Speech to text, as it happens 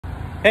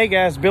Hey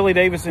guys, Billy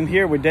Davidson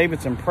here with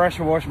Davidson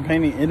Pressure Washing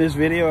Painting. In this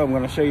video, I'm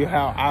going to show you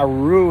how I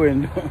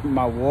ruined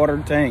my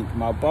water tank.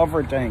 My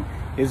buffer tank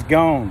is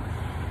gone.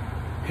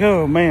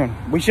 Oh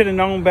man, we should have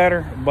known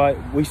better,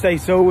 but we stay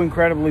so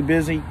incredibly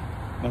busy.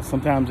 Now,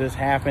 sometimes this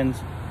happens,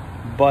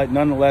 but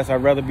nonetheless,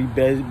 I'd rather be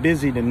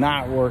busy than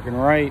not working,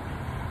 right?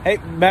 Hey,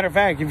 matter of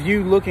fact, if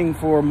you're looking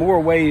for more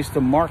ways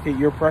to market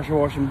your pressure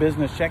washing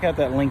business, check out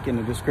that link in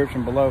the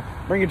description below.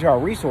 Bring it to our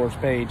resource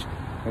page.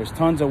 There's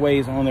tons of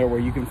ways on there where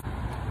you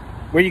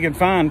can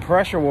find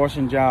pressure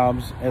washing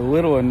jobs at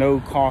little or no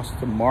cost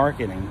to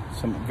marketing.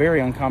 Some very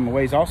uncommon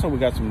ways. Also, we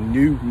got some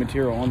new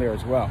material on there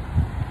as well.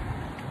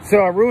 So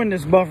I ruined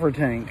this buffer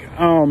tank.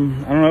 I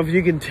don't know if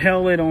you can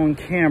tell it on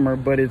camera,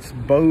 but it's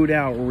bowed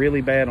out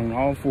really bad on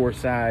all four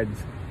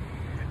sides.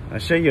 I'll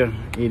show you,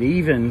 it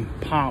even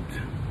popped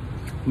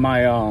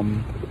my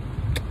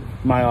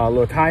my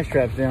little tie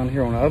straps down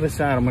here on the other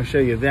side. I'm gonna show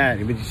you that.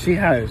 But you see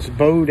how it's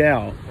bowed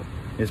out?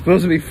 It's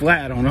supposed to be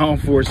flat on all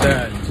four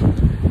sides.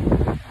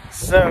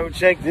 So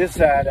check this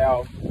side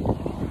out.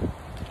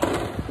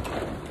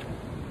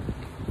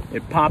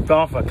 It popped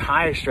off a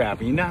tie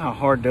strap. You know how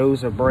hard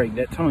those are break.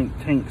 That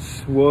tank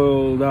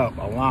swelled up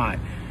a lot.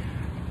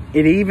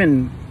 It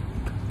even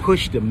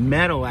pushed the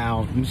metal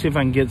out. Let me see if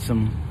I can get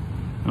some,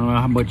 I don't know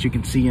how much you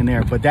can see in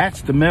there, but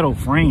that's the metal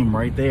frame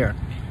right there.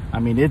 I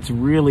mean, it's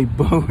really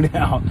bowed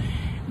out.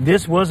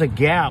 This was a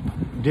gap.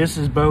 This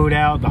is bowed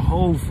out. The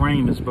whole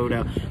frame is bowed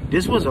out.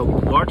 This was a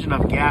large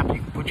enough gap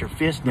you could put your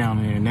fist down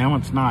in there. Now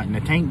it's not. And the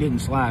tank didn't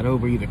slide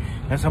over either.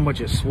 That's how much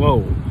it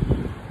swole.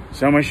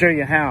 So I'm going to show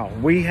you how.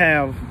 We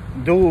have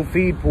dual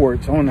feed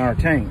ports on our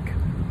tank.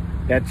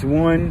 That's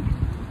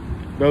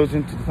one goes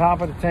into the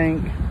top of the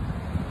tank.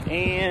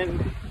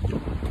 And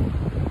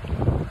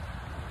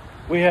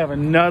we have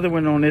another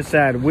one on this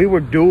side. We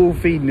were dual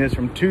feeding this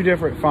from two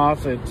different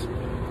faucets.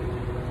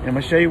 I'm going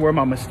to show you where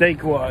my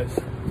mistake was.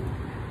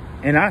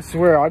 And I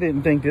swear I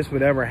didn't think this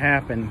would ever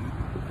happen.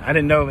 I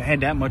didn't know it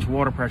had that much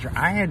water pressure.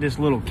 I had this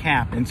little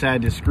cap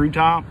inside this screw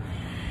top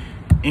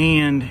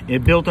and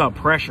it built up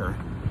pressure.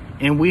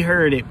 And we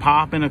heard it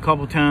popping a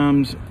couple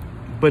times,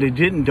 but it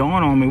didn't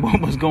dawn on me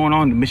what was going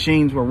on. The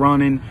machines were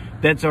running,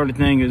 that sort of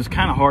thing. It was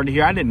kind of hard to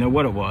hear. I didn't know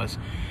what it was.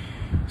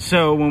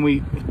 So when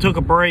we took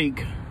a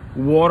break,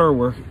 water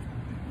were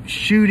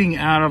shooting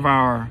out of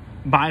our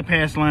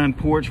bypass line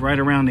ports right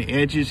around the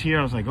edges here.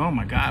 I was like, oh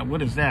my God,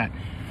 what is that?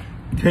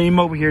 Came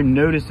over here and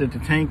noticed that the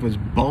tank was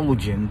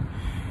bulging.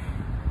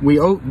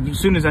 As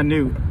soon as I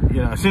knew,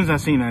 as soon as I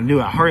seen it, I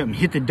knew. I hurried up and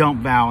hit the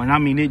dump valve, and I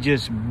mean, it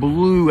just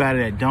blew out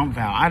of that dump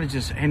valve. I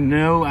just had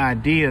no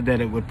idea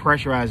that it would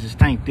pressurize this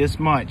tank this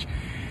much.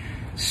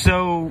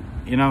 So,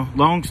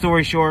 long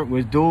story short,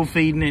 was dual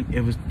feeding it.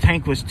 The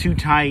tank was too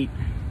tight.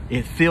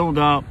 It filled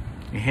up.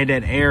 It had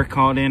that air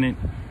caught in it,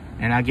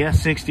 and I guess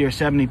 60 or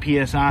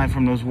 70 psi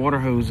from those water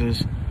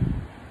hoses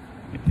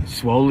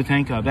swole the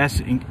tank up. That's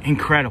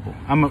incredible.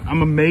 I'm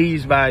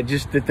amazed by it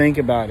just to think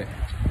about it.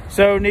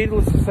 So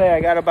needless to say,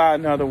 I got to buy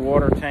another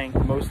water tank,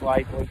 most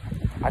likely.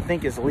 I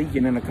think it's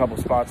leaking in a couple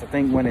spots. I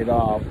think when it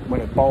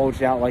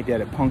bulged out like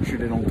that, it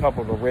punctured it on a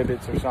couple of the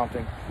rivets or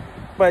something.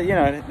 But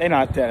they're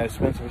not that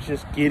expensive. It's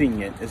just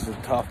getting it is the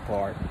tough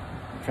part.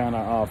 I'm trying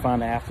to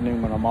find the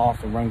afternoon when I'm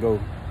off and go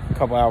a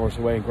couple hours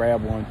away and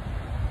grab one.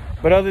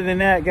 But other than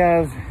that,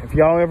 guys, if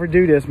y'all ever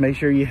do this, make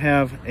sure you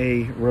have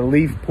a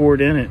relief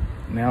port in it.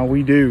 Now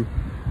we do.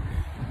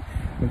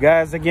 But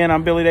guys, again,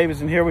 I'm Billy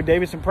Davidson here with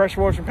Davidson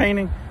Pressure Washing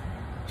Painting,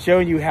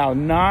 showing you how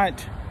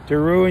not to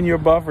ruin your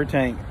buffer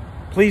tank.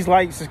 Please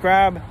like,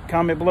 subscribe,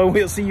 comment below.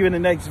 We'll see you in the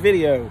next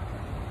video.